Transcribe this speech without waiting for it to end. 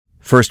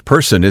First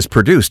Person is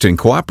produced in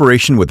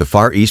cooperation with the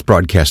Far East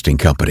Broadcasting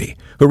Company,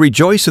 who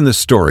rejoice in the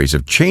stories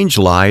of changed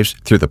lives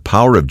through the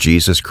power of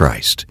Jesus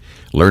Christ.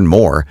 Learn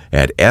more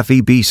at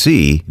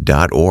FEBC.org.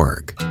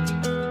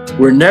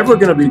 We're never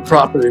going to be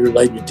properly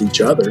related to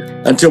each other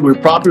until we're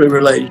properly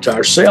related to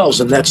ourselves,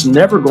 and that's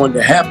never going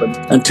to happen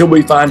until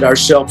we find our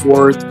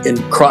self-worth in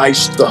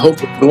Christ, the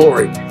hope of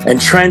glory,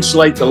 and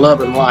translate the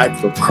love and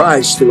life of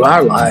Christ through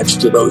our lives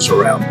to those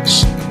around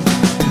us.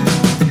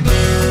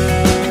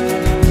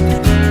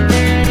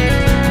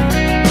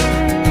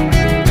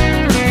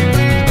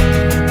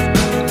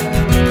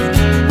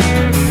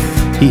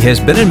 He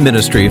has been in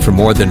ministry for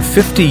more than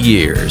 50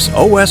 years.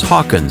 O.S.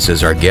 Hawkins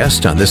is our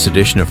guest on this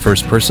edition of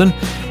First Person.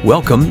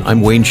 Welcome,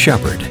 I'm Wayne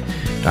Shepherd.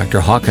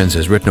 Dr. Hawkins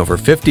has written over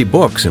 50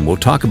 books, and we'll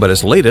talk about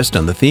his latest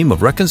on the theme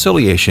of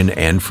reconciliation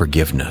and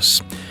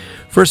forgiveness.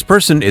 First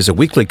Person is a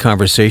weekly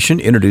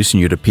conversation introducing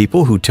you to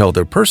people who tell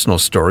their personal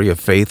story of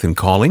faith and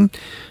calling.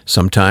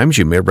 Sometimes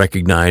you may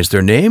recognize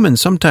their name and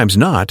sometimes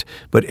not,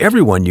 but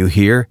everyone you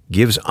hear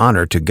gives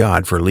honor to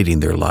God for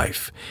leading their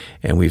life.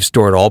 And we've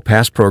stored all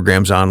past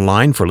programs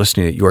online for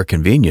listening at your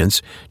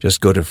convenience. Just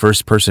go to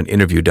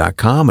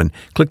firstpersoninterview.com and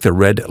click the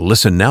red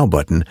Listen Now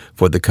button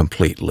for the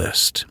complete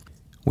list.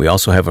 We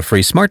also have a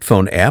free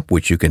smartphone app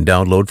which you can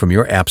download from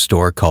your app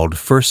store called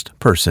First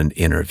Person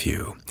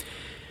Interview.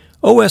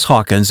 O.S.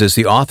 Hawkins is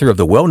the author of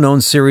the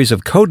well-known series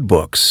of code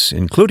books,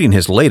 including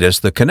his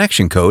latest, The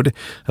Connection Code,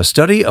 a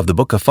study of the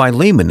book of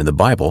Philemon in the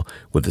Bible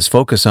with its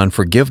focus on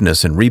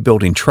forgiveness and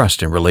rebuilding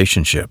trust in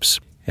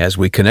relationships. As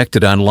we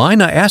connected online,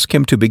 I asked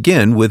him to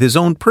begin with his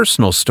own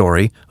personal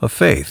story of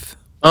faith.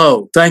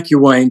 Oh, thank you,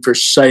 Wayne, for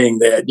saying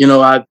that. You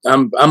know,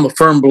 I'm a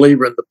firm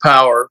believer in the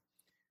power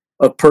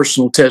of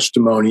personal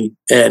testimony,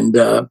 and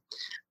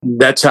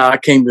that's how I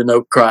came to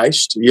know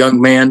Christ. A young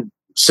man,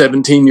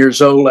 17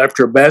 years old,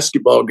 after a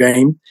basketball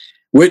game,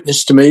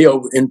 witnessed to me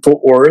over in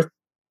Fort Worth.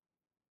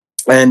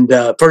 And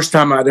first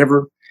time I'd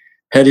ever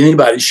had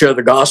anybody share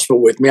the gospel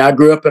with me. I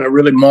grew up in a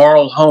really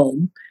moral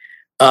home,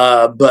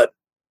 but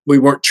we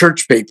weren't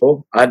church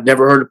people. I'd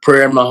never heard a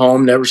prayer in my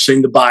home, never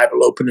seen the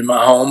Bible open in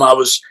my home. I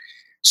was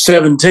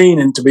 17,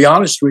 and to be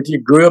honest with you,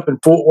 grew up in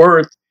Fort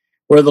Worth,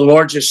 where the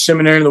largest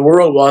seminary in the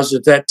world was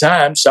at that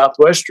time,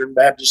 Southwestern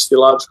Baptist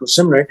Theological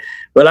Seminary.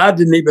 But I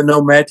didn't even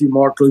know Matthew,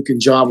 Mark, Luke, and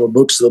John were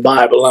books of the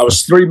Bible. I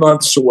was 3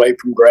 months away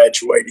from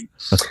graduating.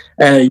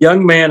 And a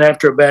young man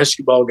after a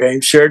basketball game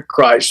shared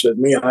Christ with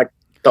me. I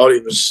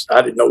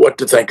didn't know what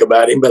to think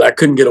about him, but I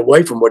couldn't get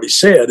away from what he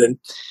said. And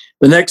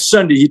the next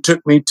Sunday, he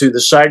took me to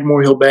the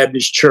Sagamore Hill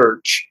Baptist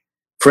Church.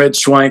 Fred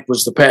Swank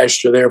was the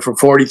pastor there for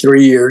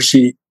 43 years.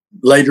 He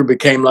later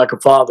became like a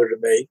father to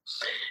me.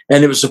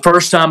 And it was the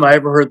first time I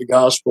ever heard the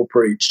gospel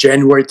preached,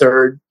 January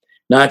 3rd,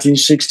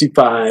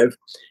 1965.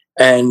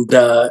 And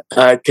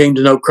I came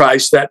to know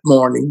Christ that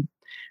morning,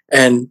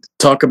 and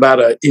talk about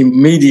an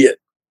immediate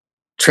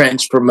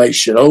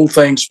transformation. Old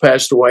things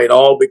passed away and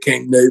all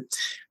became new.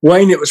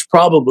 Wayne, it was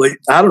probably,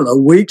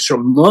 weeks or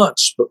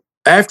months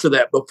after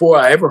that before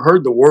I ever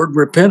heard the word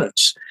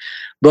repentance.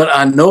 But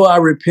I know I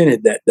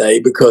repented that day,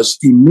 because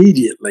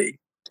immediately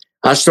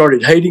I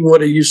started hating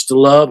what I used to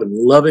love and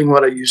loving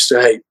what I used to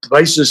hate.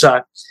 Places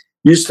I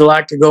used to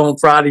like to go on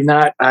Friday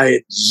night, I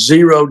had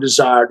zero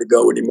desire to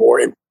go anymore.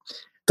 And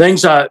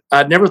things I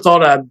never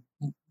thought I'd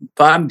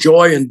find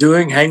joy in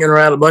doing, hanging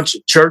around a bunch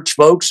of church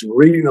folks and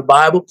reading the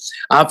Bible,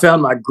 I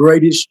found my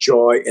greatest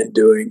joy in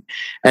doing.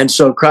 And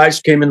so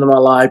Christ came into my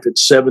life at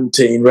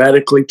 17,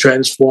 radically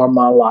transformed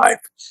my life.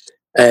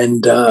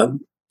 And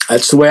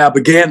that's the way I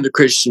began the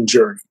Christian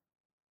journey.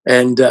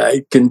 And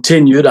it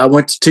continued. I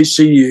went to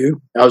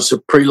TCU. I was a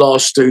pre-law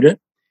student.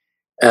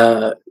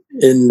 Went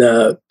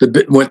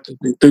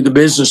through the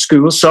business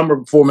school summer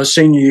before my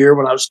senior year,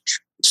 when I was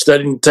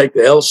studying to take the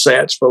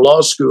LSATs for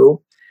law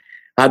school.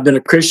 I'd been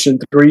a Christian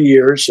 3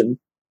 years, and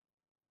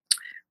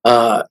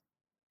had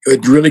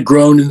really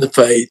grown in the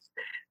faith.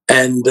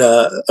 And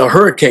a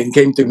hurricane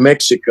came through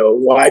Mexico,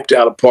 wiped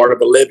out a part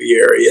of a levee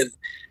area.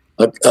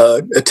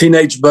 A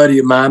teenage buddy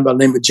of mine by the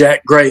name of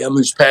Jack Graham,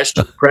 who's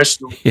pastor of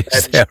Preston.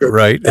 Is that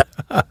right?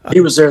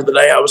 He was there the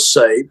day I was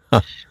saved.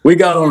 We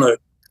got on a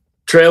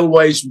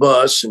Trailways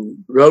bus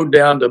and rode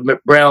down to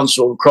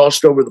Brownsville and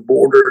crossed over the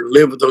border and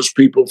lived with those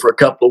people for a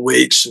couple of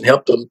weeks and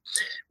helped them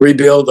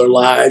rebuild their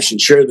lives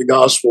and share the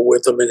gospel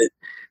with them. And it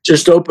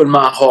just opened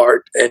my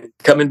heart. And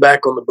coming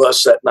back on the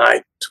bus that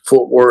night to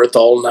Fort Worth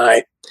all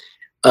night,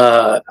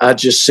 I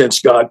just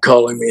sensed God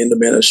calling me into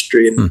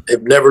ministry, and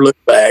have never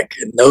looked back,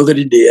 and know that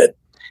He did.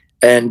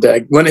 And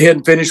I went ahead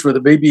and finished with a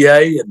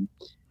BBA, and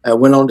I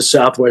went on to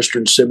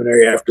Southwestern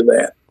Seminary after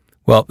that.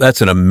 Well,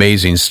 that's an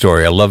amazing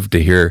story. I love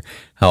to hear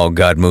how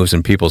God moves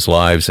in people's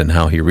lives and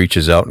how He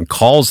reaches out and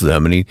calls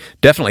them. And He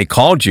definitely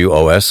called you,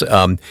 O.S.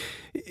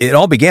 It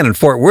all began in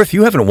Fort Worth.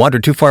 You haven't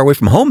wandered too far away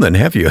from home then,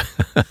 have you?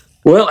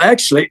 Well,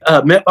 actually,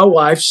 I met my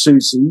wife,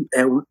 Susan,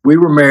 and we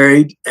were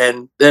married.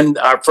 And then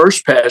our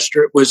first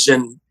pastor was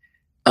in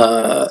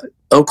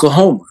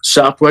Oklahoma,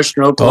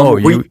 southwestern Oklahoma. Oh,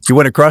 you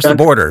went across the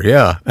border,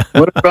 yeah.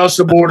 Went across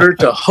the border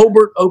to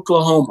Hobart,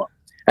 Oklahoma.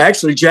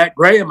 Actually, Jack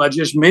Graham, I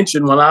just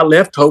mentioned, when I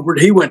left Hobart,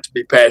 he went to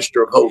be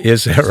pastor of Hobart.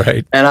 Is that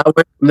right? And I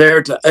went from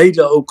there to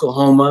Ada,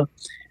 Oklahoma.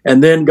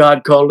 And then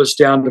God called us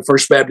down to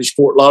First Baptist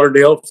Fort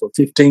Lauderdale for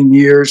 15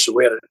 years. So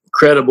we had an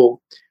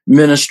incredible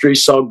ministry,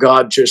 saw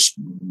God just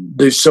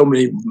do so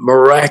many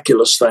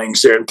miraculous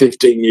things there in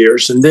 15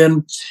 years. And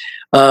then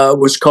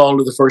was called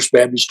to the First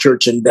Baptist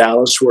Church in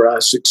Dallas, where I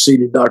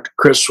succeeded Dr.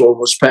 Criswell,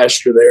 was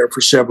pastor there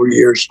for several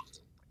years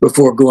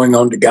before going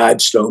on to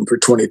Guidestone for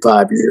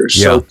 25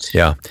 years.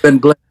 Been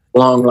blessed a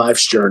long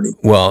life's journey.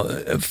 Well,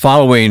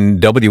 following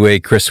W.A.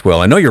 Criswell,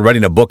 I know you're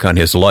writing a book on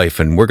his life,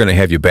 and we're going to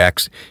have you back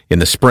in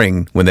the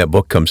spring when that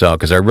book comes out,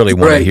 because I really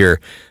want to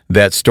hear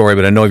that story.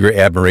 But I know your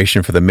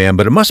admiration for the man,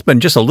 but it must have been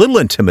just a little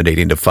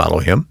intimidating to follow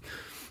him.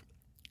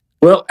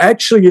 Well,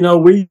 actually,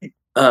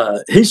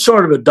 he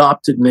sort of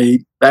adopted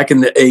me back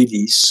in the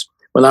 80s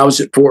when I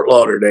was at Fort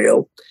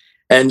Lauderdale.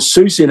 And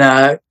Susie and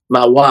I,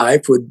 my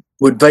wife,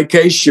 would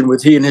vacation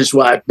with he and his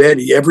wife,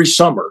 Betty, every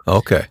summer.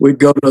 Okay. We'd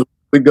go to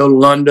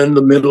London,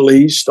 the Middle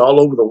East,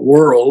 all over the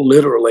world,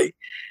 literally.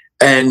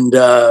 And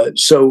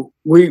so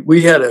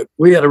we had a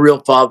real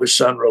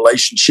father-son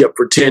relationship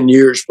for 10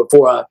 years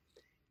before I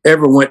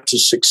ever went to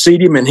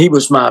succeed him. And he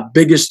was my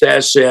biggest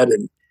asset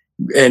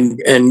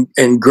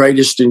and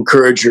greatest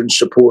encourager and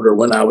supporter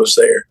when I was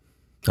there.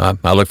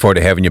 I look forward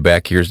to having you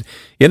back here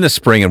in the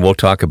spring, and we'll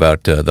talk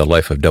about the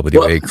life of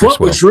W.A. Criswell. What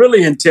was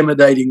really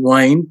intimidating,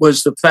 Wayne,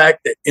 was the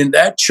fact that in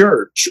that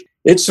church,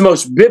 it's the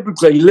most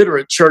biblically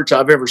literate church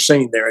I've ever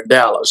seen there in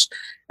Dallas.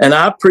 And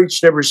I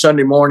preached every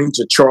Sunday morning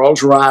to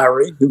Charles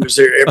Ryrie, who was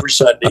there every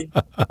Sunday,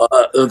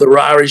 the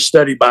Ryrie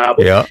Study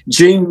Bible. Yeah.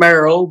 Gene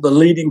Merrill, the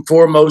leading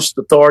foremost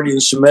authority in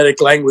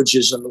Semitic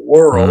languages in the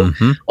world.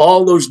 Mm-hmm.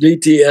 All those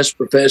DTS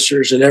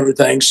professors and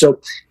everything. So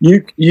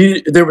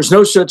there was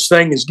no such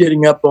thing as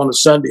getting up on a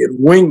Sunday and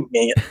winging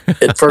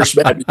it at First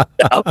Baptist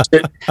Dallas.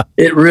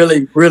 It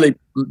really, really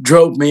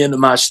drove me into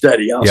my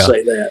study, I'll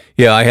say that.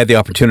 Yeah, I had the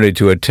opportunity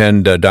to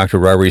attend Dr.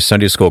 Ryrie's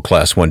Sunday school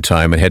class one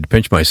time and had to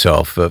pinch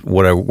myself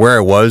where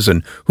I was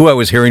and who I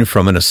was hearing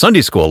from in a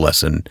Sunday school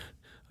lesson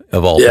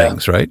of all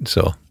things, right?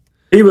 So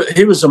he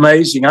was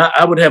amazing.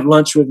 I would have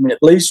lunch with him at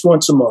least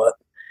once a month,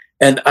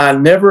 and I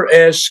never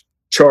asked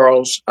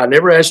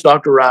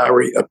Dr.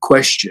 Ryrie a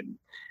question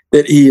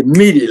that he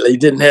immediately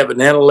didn't have an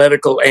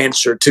analytical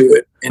answer to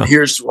it, and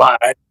here's why,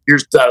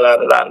 here's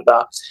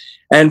da-da-da-da-da.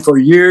 And for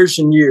years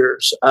and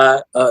years,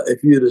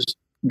 if you'd have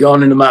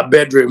gone into my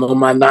bedroom, on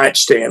my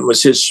nightstand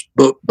was his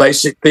book,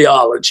 Basic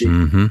Theology.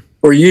 Mm-hmm.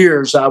 For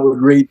years, I would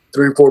read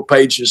 3 or 4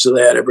 pages of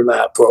that every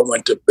night before I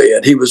went to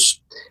bed.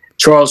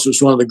 Charles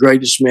was one of the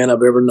greatest men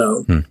I've ever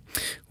known.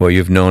 Well,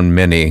 you've known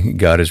many.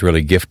 God has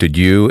really gifted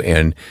you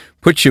and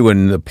put you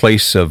in the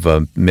place of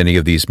many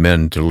of these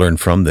men to learn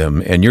from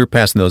them. And you're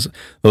passing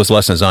those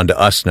lessons on to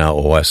us now,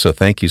 OS, so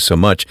thank you so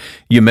much.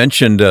 You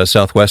mentioned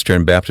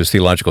Southwestern Baptist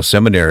Theological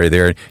Seminary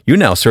there. You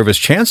now serve as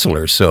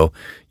chancellor, so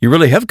you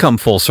really have come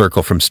full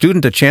circle from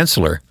student to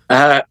chancellor.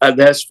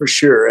 That's for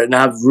sure. And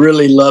I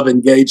really love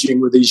engaging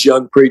with these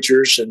young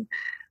preachers. And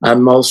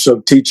I'm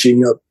also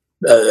teaching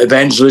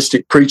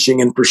evangelistic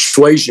preaching and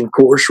persuasion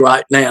course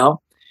right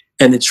now,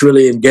 and it's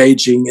really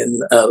engaging,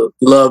 and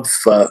love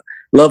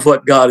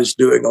what God is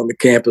doing on the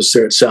campus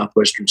there at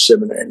Southwestern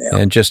Seminary now.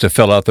 And just to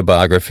fill out the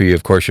biography,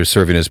 of course, you're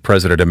serving as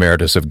President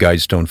Emeritus of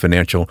Guidestone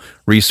Financial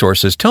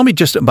Resources. Tell me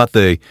just about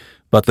the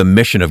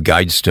mission of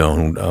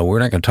Guidestone. We're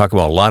not going to talk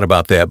about a lot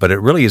about that, but it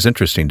really is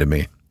interesting to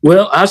me.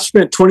 Well, I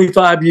spent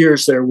 25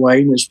 years there,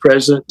 Wayne, as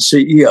president and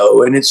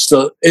CEO, and it's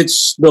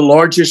the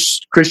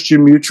largest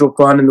Christian mutual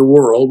fund in the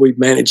world. We've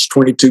managed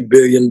 $22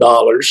 billion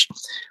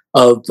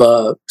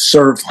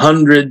served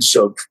hundreds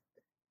of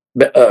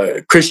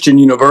Christian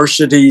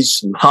universities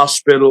and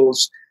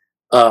hospitals,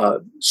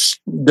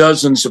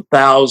 dozens of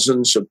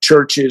thousands of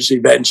churches,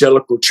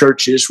 evangelical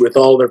churches with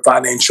all their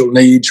financial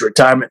needs,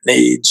 retirement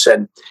needs,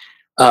 and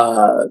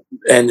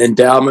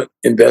endowment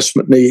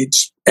investment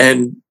needs.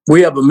 And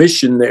we have a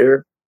mission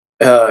there.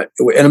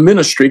 In a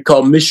ministry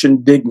called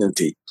Mission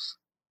Dignity.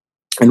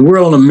 And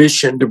we're on a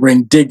mission to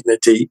bring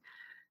dignity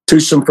to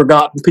some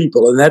forgotten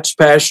people, and that's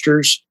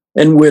pastors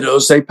and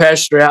widows. They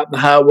pastor out in the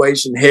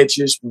highways and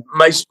hedges,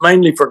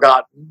 mainly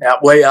forgotten,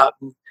 way out,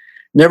 and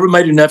never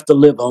made enough to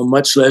live on,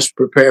 much less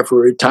prepare for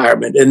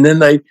retirement. And then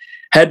they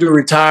had to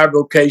retire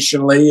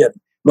vocationally, and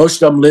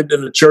most of them lived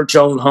in a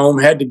church-owned home,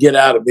 had to get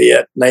out of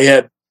it, and they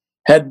had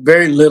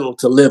very little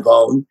to live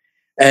on.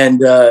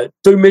 And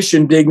through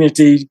Mission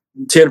Dignity,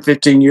 10 or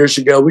 15 years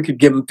ago, we could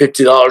give them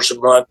 $50 a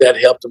month. That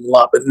helped them a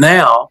lot. But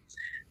now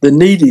the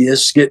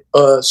neediest get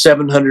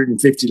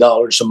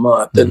 $750 a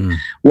month. And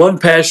one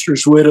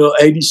pastor's widow,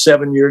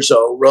 87 years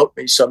old, wrote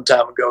me some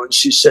time ago, and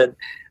she said,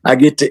 I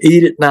get to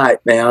eat at night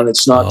now, and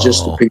it's not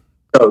just the people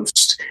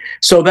toast.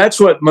 So that's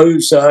what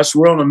moves us.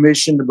 We're on a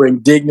mission to bring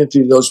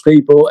dignity to those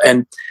people.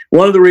 And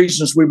one of the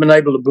reasons we've been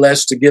able to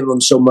bless to give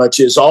them so much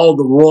is all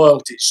the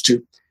royalties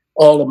to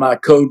all of my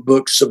code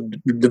books, of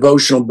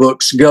devotional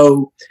books,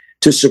 go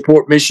to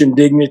support Mission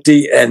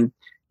Dignity, and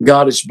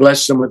God has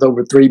blessed them with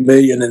over $3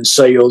 million in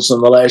sales in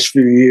the last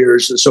few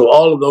years. And so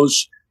all of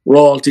those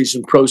royalties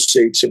and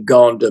proceeds have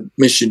gone to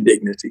mission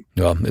dignity.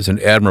 Well, it's an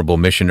admirable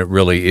mission. It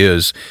really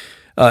is.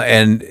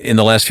 And in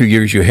the last few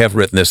years, you have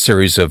written this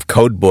series of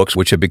code books,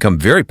 which have become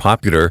very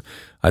popular.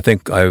 I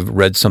think I've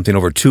read something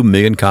over 2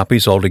 million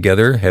copies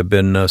altogether have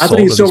been sold. I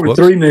think it's over books.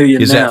 3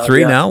 million Is now. that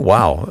 3 now?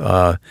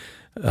 Wow.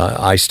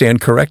 I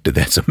stand corrected.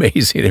 That's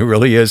amazing. It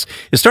really is.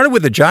 It started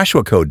with the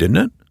Joshua Code, didn't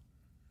it?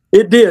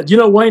 It did.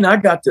 Wayne, I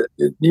got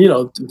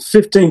 12,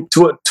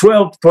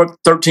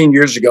 13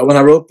 years ago when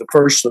I wrote the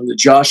first one, the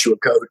Joshua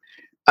Code.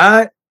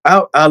 I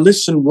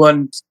listened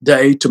one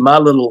day to my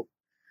little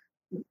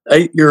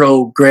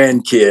 8-year-old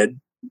grandkid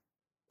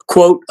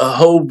quote a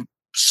whole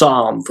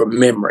psalm from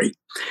memory.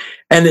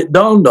 And it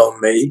dawned on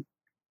me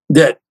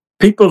that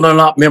people are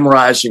not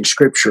memorizing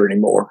scripture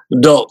anymore,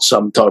 adults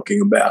I'm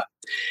talking about.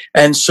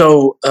 And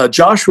so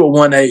Joshua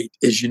 1:8,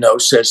 as you know,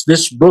 says,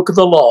 "This book of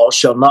the law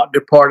shall not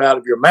depart out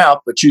of your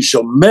mouth, but you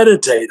shall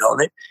meditate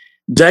on it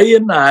day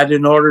and night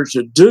in order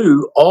to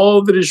do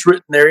all that is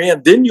written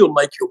therein. Then you'll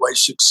make your way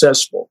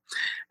successful."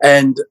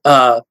 And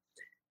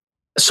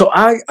so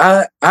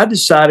I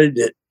decided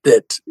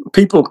that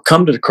people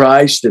come to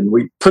Christ and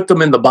we put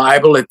them in the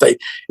Bible. If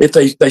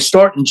they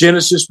start in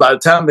Genesis, by the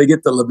time they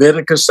get to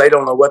Leviticus, they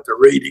don't know what they're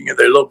reading and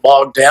they're a little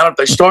bogged down. If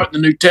they start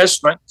in the New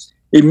Testament,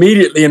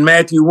 immediately in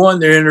Matthew 1,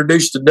 they're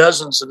introduced to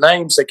dozens of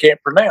names they can't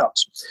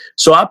pronounce.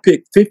 So I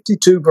picked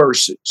 52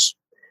 verses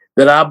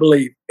that I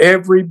believe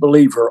every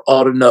believer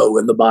ought to know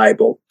in the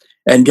Bible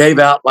and gave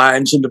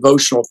outlines and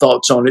devotional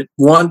thoughts on it.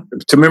 One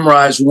to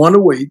memorize one a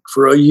week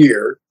for a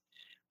year.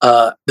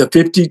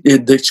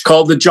 It's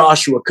called the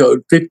Joshua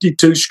Code,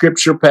 52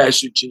 scripture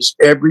passages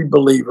every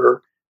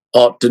believer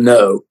ought to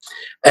know.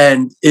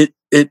 And it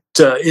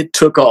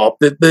took off.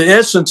 The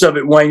essence of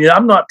it, Wayne,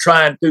 I'm not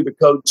trying through the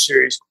Code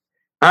series,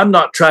 I'm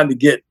not trying to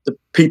get the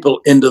people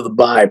into the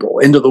Bible,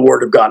 into the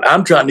Word of God.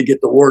 I'm trying to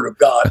get the Word of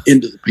God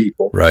into the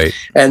people. Right.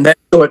 And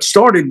so it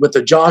started with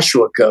the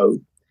Joshua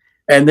Code.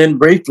 And then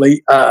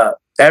briefly,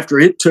 after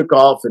it took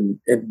off and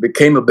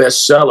became a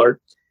bestseller,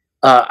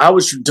 I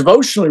was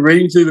devotionally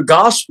reading through the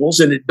Gospels,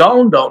 and it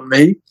dawned on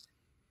me,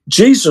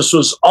 Jesus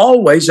was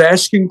always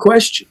asking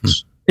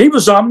questions. He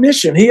was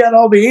omniscient. He had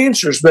all the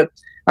answers, but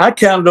I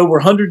counted over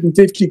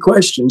 150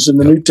 questions in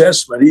the New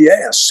Testament he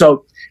asked.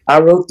 So I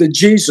wrote the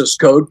Jesus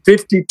Code,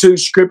 52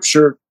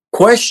 scripture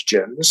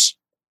questions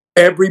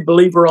every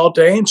believer ought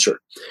to answer,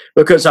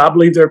 because I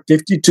believe there are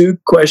 52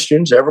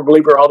 questions every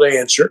believer ought to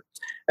answer.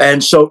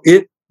 And so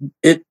it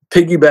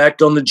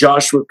piggybacked on the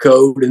Joshua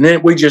Code, and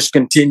then we just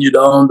continued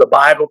on the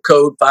Bible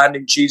Code,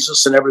 finding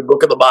Jesus in every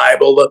book of the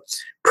Bible, the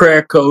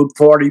Prayer Code,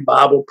 40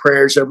 Bible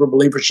prayers every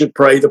believer should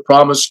pray, the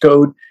Promise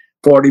Code,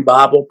 40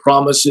 Bible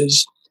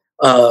promises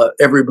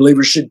every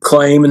believer should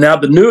claim. And now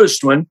the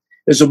newest one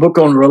is a book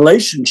on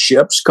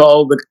relationships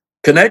called the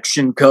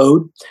Connection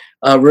Code,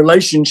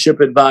 relationship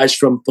advice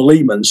from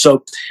Philemon.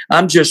 So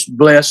I'm just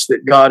blessed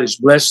that God has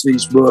blessed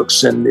these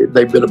books, and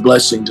they've been a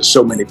blessing to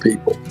so many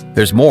people.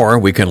 There's more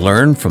we can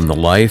learn from the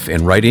life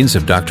and writings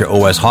of Dr.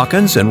 O.S.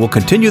 Hawkins, and we'll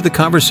continue the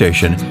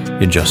conversation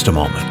in just a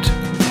moment.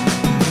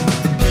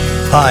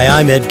 Hi,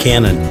 I'm Ed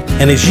Cannon,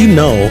 and as you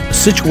know,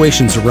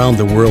 situations around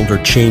the world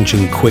are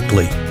changing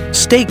quickly.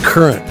 Stay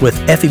current with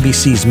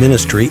FEBC's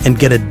ministry and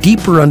get a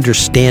deeper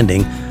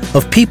understanding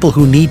of people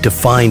who need to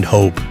find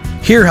hope.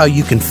 Hear how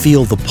you can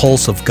feel the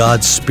pulse of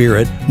God's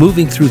Spirit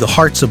moving through the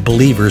hearts of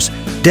believers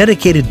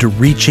dedicated to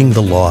reaching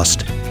the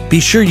lost. Be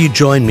sure you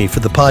join me for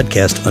the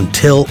podcast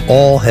Until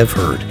All Have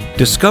Heard.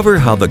 Discover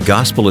how the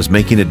gospel is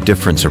making a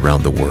difference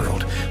around the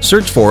world.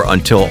 Search for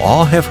Until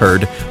All Have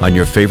Heard on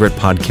your favorite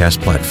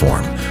podcast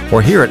platform,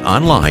 or hear it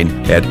online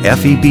at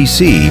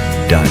febc.org.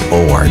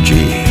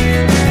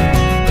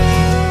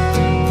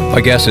 My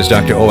guest is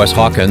Dr. O.S.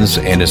 Hawkins,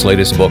 and his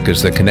latest book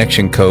is The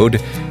Connection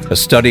Code, a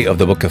study of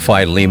the book of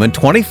Philemon.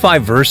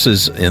 25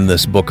 verses in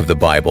this book of the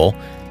Bible,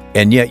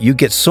 and yet you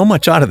get so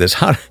much out of this.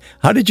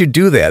 How did you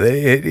do that?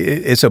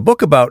 It's a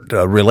book about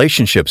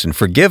relationships and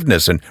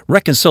forgiveness and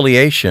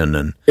reconciliation.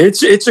 And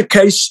It's a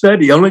case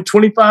study, only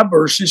 25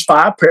 verses,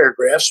 5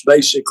 paragraphs,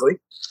 basically.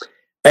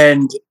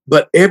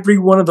 But every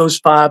one of those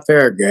 5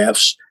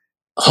 paragraphs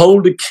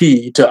hold a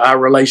key to our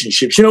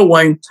relationships. You know,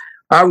 Wayne,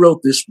 I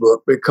wrote this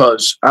book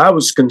because I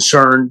was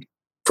concerned,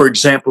 for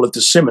example, at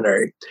the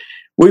seminary.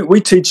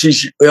 We teach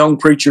these young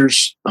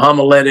preachers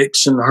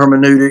homiletics and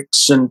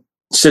hermeneutics and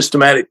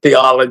systematic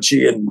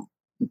theology and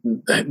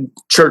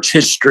church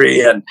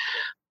history and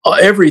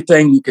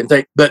everything you can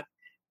think.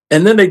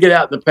 And then they get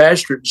out in the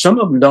pastorate. Some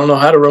of them don't know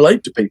how to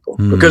relate to people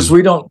because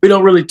we don't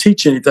really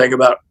teach anything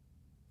about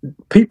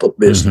people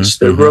business,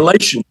 the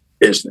relation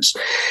business.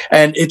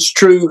 And it's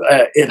true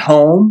at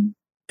home.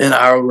 In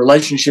our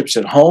relationships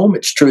at home,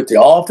 it's true at the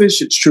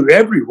office, it's true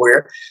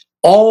everywhere.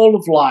 All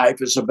of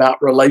life is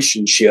about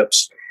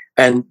relationships.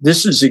 And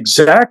this is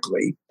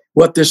exactly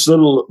what this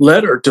little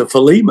letter to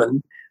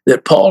Philemon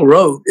that Paul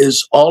wrote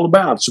is all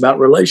about. It's about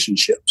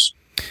relationships.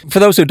 For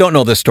those who don't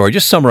know this story,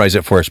 just summarize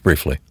it for us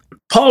briefly.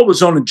 Paul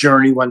was on a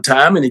journey one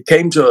time, and he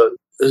came to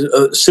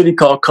a city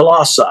called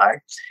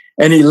Colossae,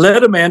 and he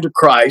led a man to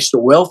Christ, a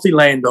wealthy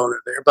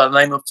landowner there by the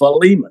name of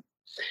Philemon.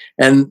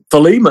 And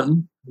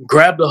Philemon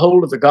grabbed a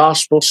hold of the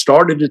gospel,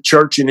 started a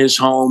church in his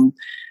home,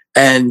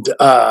 and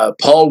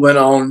Paul went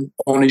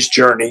on his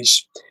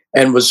journeys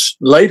and was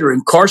later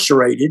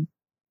incarcerated,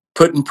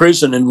 put in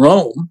prison in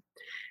Rome.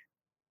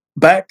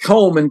 Back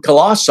home in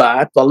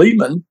Colossae,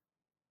 Philemon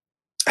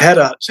had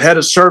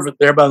a servant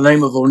there by the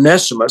name of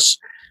Onesimus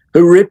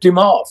who ripped him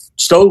off,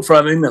 stole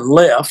from him, and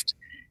left,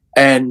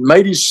 and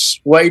made his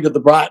way to the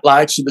bright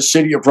lights of the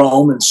city of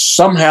Rome. And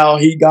somehow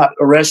he got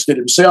arrested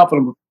himself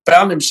and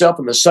found himself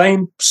in the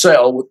same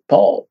cell with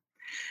Paul.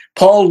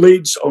 Paul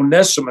leads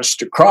Onesimus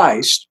to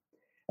Christ,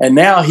 and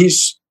now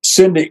he's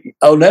sending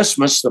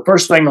Onesimus. The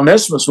first thing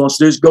Onesimus wants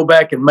to do is go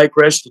back and make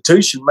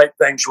restitution, make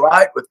things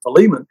right with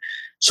Philemon.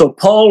 So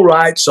Paul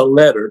writes a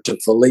letter to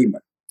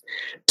Philemon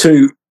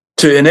to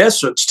in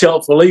essence,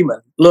 tell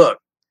Philemon, look,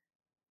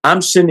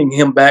 I'm sending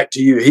him back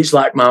to you. He's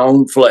like my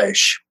own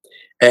flesh.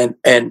 And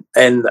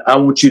I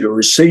want you to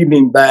receive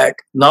him back,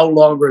 no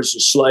longer as a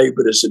slave,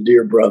 but as a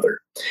dear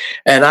brother.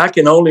 And I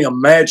can only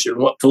imagine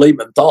what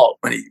Philemon thought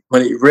when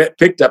he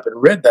picked up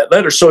and read that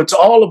letter. So it's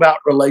all about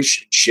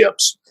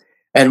relationships.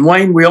 And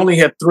Wayne, we only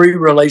have 3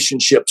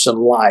 relationships in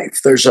life.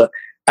 There's an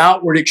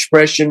outward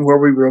expression where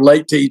we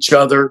relate to each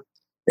other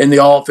in the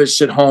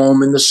office, at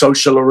home, in the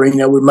social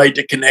arena. We're made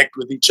to connect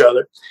with each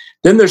other.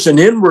 Then there's an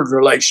inward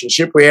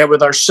relationship we have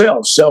with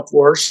ourselves,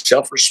 self-worth,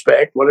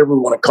 self-respect, whatever we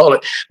want to call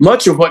it.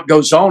 Much of what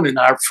goes on in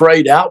our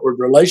frayed outward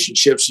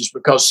relationships is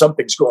because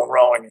something's going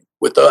wrong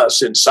with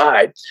us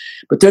inside.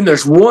 But then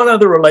there's one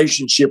other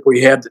relationship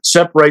we have that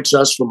separates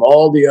us from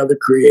all the other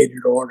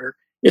created order.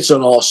 It's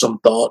an awesome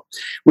thought.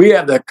 We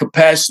have the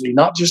capacity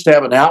not just to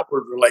have an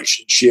outward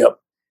relationship,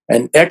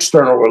 an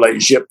external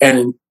relationship, and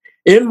an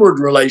inward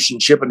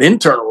relationship, an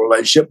internal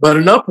relationship, but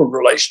an upward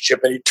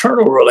relationship, an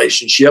eternal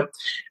relationship,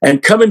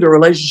 and come into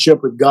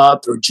relationship with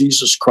God through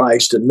Jesus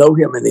Christ and know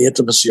him in the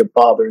intimacy of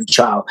father and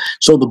child.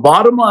 So the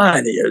bottom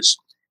line is,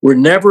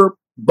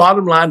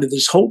 bottom line to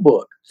this whole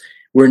book,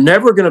 we're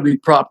never going to be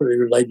properly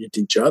related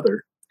to each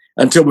other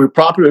until we're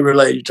properly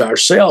related to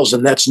ourselves.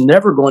 And that's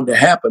never going to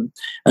happen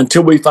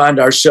until we find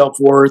our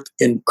self-worth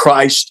in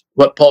Christ.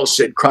 What Paul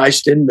said,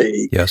 Christ in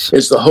me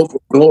is the hope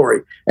of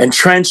glory, and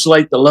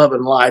translate the love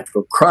and life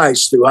of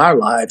Christ through our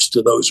lives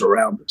to those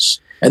around us.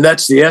 And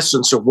that's the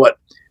essence of what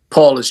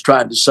Paul is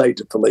trying to say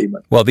to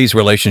Philemon. Well, these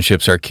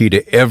relationships are key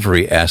to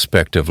every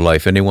aspect of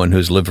life. Anyone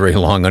who's lived very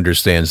long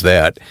understands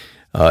that.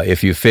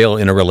 If you fail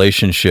in a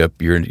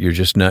relationship, you're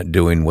just not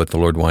doing what the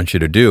Lord wants you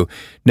to do.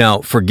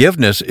 Now,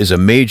 forgiveness is a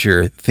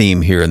major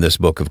theme here in this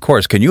book, of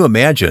course. Can you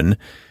imagine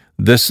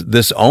this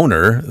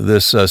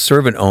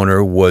servant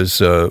owner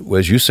was,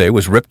 as you say,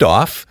 was ripped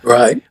off.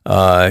 Right.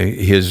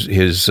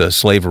 His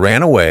slave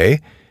ran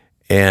away,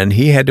 and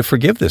he had to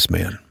forgive this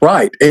man.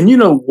 Right. And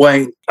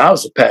Wayne, I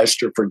was a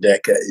pastor for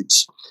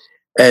decades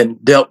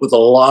and dealt with a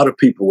lot of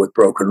people with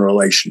broken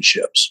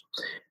relationships.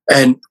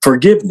 And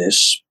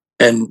forgiveness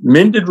and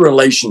mended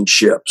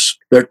relationships,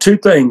 there are 2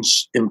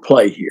 things in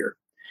play here.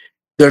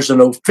 There's an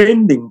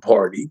offending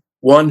party,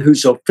 one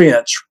whose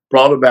offense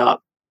brought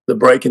about the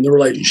break in the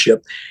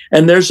relationship,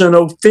 and there's an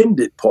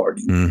offended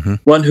party,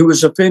 one who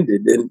is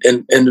offended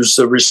and is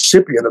the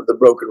recipient of the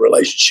broken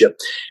relationship.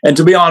 And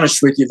to be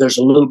honest with you, there's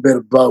a little bit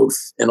of both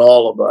in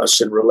all of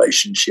us in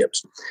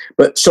relationships.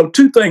 But so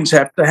 2 things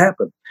have to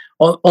happen.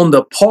 On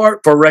the part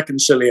for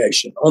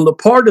reconciliation, on the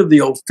part of the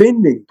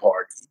offending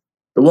party,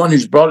 the one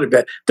who's brought it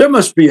back, there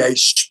must be a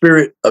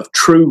spirit of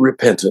true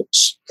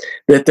repentance,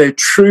 that they're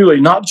truly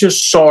not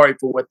just sorry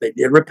for what they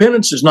did.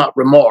 Repentance is not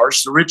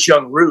remorse. The rich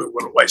young ruler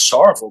went away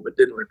sorrowful but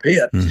didn't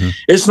repent.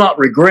 It's not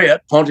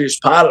regret. Pontius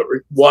Pilate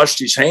washed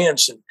his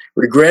hands and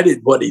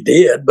regretted what he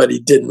did, but he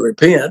didn't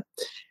repent.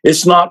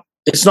 It's not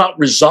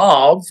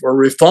resolve or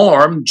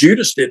reform.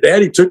 Judas did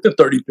that. He took the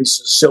 30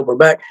 pieces of silver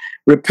back.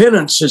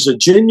 Repentance is a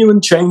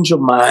genuine change of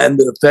mind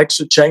that affects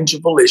a change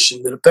of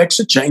volition, that affects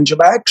a change of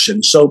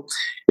action. So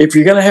if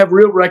you're going to have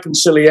real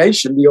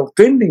reconciliation, the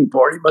offending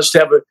party must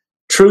have a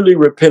truly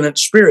repentant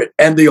spirit,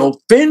 and the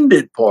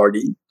offended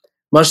party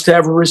must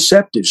have a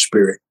receptive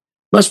spirit,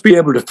 must be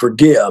able to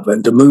forgive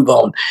and to move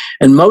on.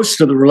 And most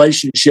of the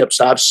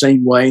relationships I've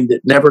seen, Wayne,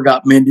 that never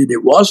got mended,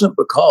 it wasn't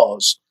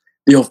because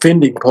the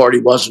offending party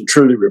wasn't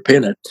truly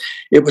repentant.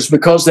 It was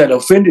because that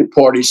offended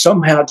party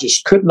somehow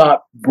just could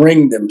not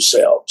bring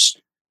themselves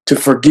to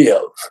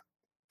forgive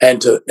and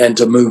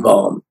to move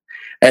on.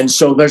 And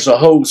so there's a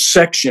whole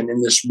section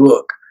in this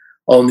book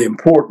on the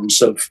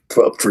importance of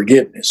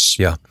forgiveness.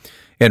 Yeah.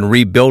 And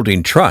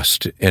rebuilding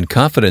trust and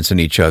confidence in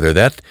each other.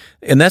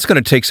 That's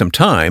going to take some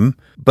time,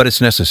 but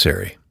it's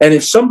necessary. And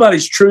if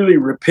somebody's truly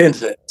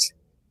repentant,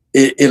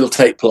 it'll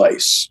take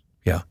place.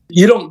 Yeah.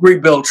 You don't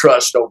rebuild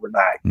trust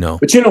overnight. No.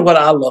 But you know what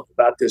I love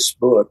about this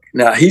book?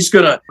 Now, he's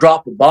going to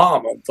drop a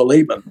bomb on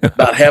Philemon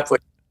about halfway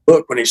through the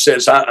book when he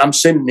says, I'm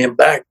sending him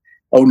back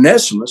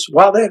Onesimus.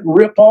 Wow, that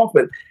rip off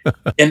it.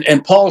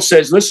 And Paul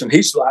says, listen,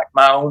 he's like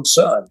my own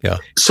son. Yeah.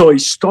 So he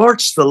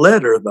starts the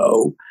letter,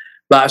 though,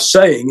 by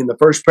saying in the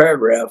first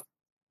paragraph,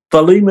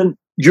 Philemon,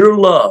 your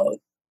love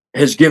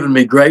has given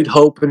me great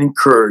hope and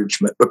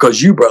encouragement because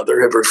you,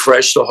 brother, have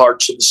refreshed the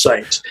hearts of the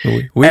saints.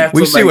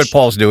 We see what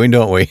Paul's doing,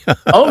 don't we?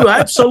 Oh,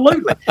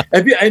 absolutely.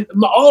 And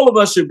all of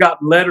us have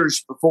gotten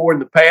letters before in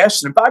the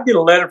past. And if I get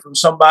a letter from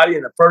somebody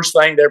and the first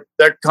thing they're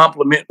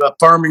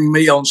affirming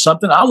me on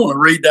something, I want to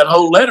read that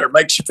whole letter. It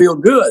makes you feel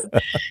good.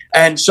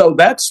 And so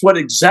that's what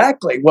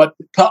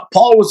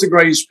Paul was the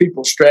greatest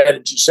people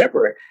strategist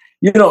ever.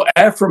 You know,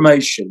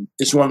 affirmation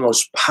is one of the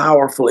most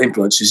powerful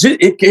influences.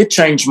 It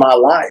changed my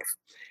life.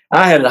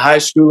 I had a high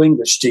school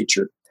English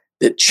teacher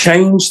that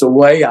changed the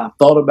way I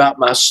thought about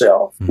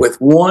myself with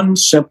one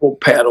simple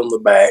pat on the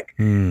back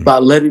by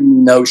letting me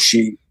know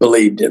she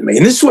believed in me.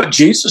 And this is what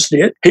Jesus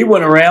did. He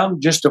went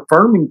around just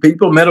affirming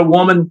people, met a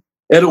woman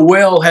at a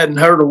well, hadn't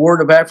heard a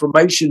word of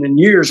affirmation in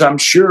years, I'm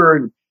sure,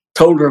 and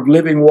told her of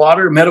living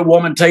water, met a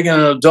woman taking an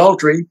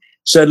adultery,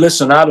 said,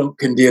 listen, I don't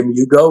condemn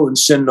you. Go and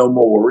sin no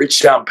more.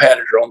 Reached down,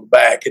 patted her on the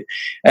back. And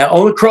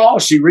on the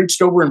cross, he reached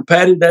over and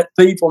patted that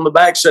thief on the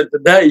back, said,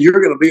 today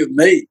you're going to be with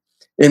me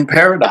in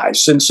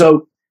paradise. And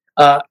so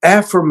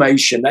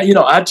affirmation, you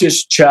know, I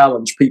just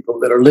challenge people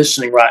that are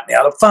listening right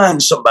now to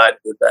find somebody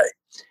today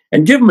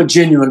and give them a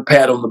genuine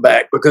pat on the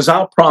back, because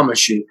I'll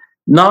promise you,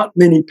 not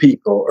many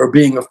people are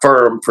being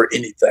affirmed for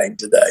anything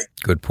today.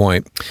 Good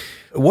point.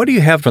 What do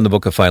you have from the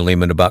book of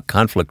Philemon about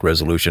conflict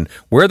resolution?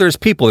 Where there's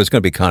people, there's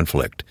going to be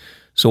conflict.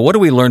 So what do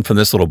we learn from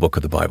this little book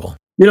of the Bible?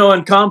 You know,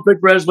 in conflict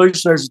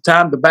resolution, there's a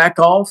time to back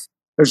off.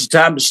 There's a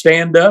time to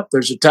stand up.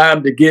 There's a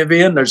time to give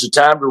in. There's a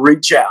time to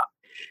reach out.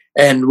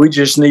 And we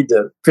just need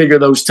to figure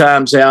those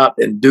times out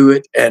and do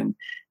it. And,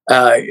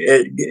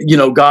 you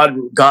know, God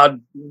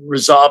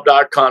resolved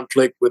our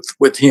conflict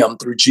with him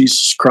through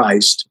Jesus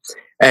Christ.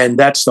 And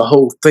that's the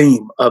whole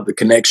theme of the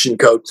Connection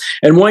Code.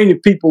 And Wayne,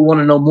 if people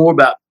want to know more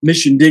about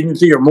Mission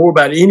Dignity or more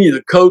about any of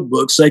the code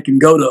books, they can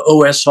go to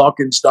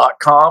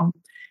oshawkins.com.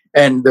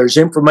 And there's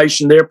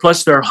information there.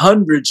 Plus, there are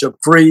hundreds of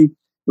free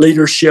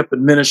leadership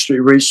and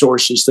ministry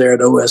resources there at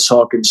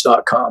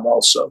oshawkins.com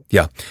also.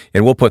 Yeah,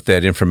 and we'll put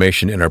that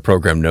information in our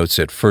program notes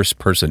at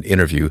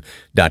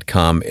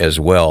firstpersoninterview.com as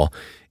well.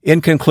 In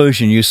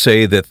conclusion, you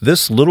say that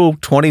this little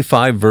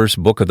 25-verse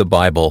book of the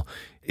Bible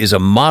is a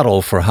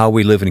model for how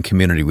we live in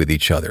community with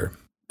each other.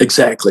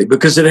 Exactly,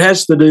 because it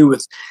has to do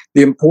with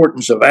the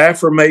importance of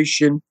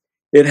affirmation.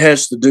 It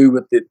has to do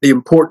with the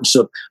importance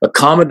of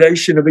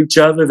accommodation of each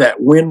other, that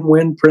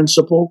win-win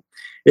principle.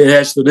 It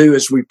has to do,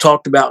 as we've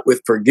talked about,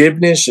 with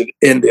forgiveness, and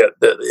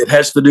it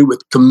has to do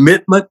with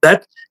commitment.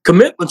 That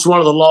commitment's one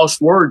of the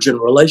lost words in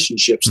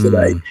relationships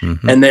today.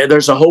 Mm-hmm. And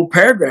there's a whole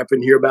paragraph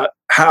in here about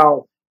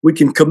how we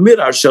can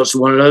commit ourselves to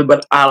one another.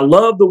 But I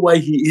love the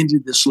way he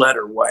ended this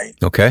letter, Wayne.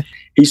 Okay.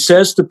 He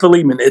says to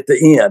Philemon at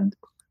the end,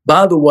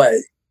 by the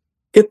way,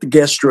 get the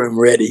guest room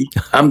ready.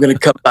 I'm going to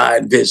come by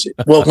and visit.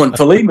 Well, when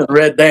Philemon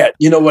read that,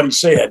 you know what he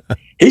said?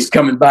 He's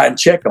coming by and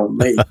check on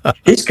me.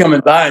 He's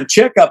coming by and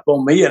check up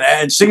on me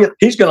and see if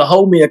he's going to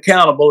hold me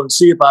accountable and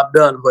see if I've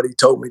done what he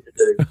told me to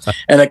do.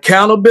 And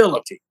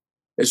accountability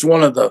is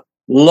one of the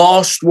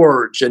lost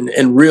words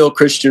in real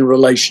Christian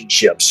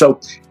relationships. So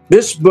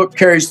this book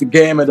carries the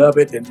gamut of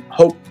it, and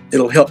hope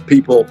it'll help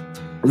people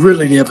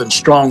really live in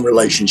strong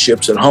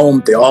relationships at home,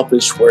 at the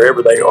office,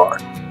 wherever they are.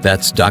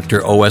 That's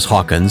Dr. O.S.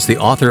 Hawkins, the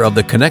author of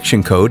The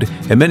Connection Code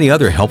and many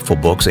other helpful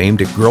books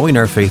aimed at growing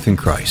our faith in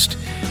Christ.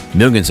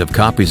 Millions of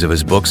copies of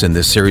his books in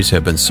this series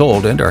have been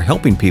sold and are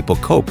helping people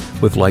cope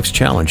with life's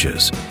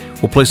challenges.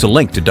 We'll place a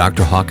link to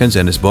Dr. Hawkins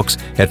and his books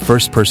at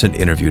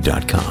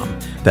firstpersoninterview.com.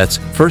 That's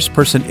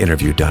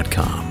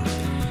firstpersoninterview.com.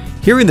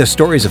 Hearing the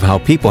stories of how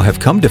people have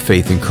come to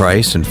faith in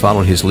Christ and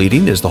followed his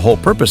leading is the whole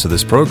purpose of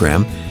this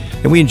program,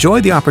 and we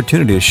enjoy the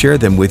opportunity to share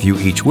them with you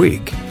each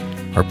week.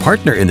 Our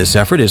partner in this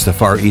effort is the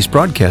Far East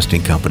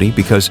Broadcasting Company,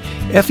 because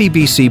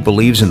FEBC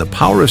believes in the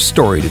power of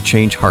story to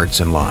change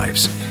hearts and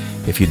lives.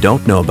 If you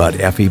don't know about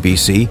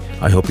FEBC,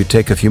 I hope you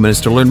take a few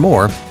minutes to learn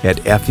more at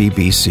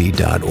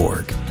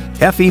febc.org.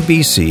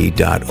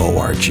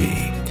 febc.org.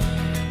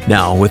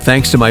 Now, with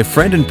thanks to my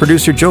friend and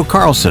producer Joe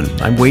Carlson,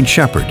 I'm Wayne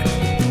Shepherd.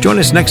 Join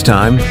us next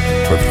time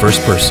for First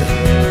Person.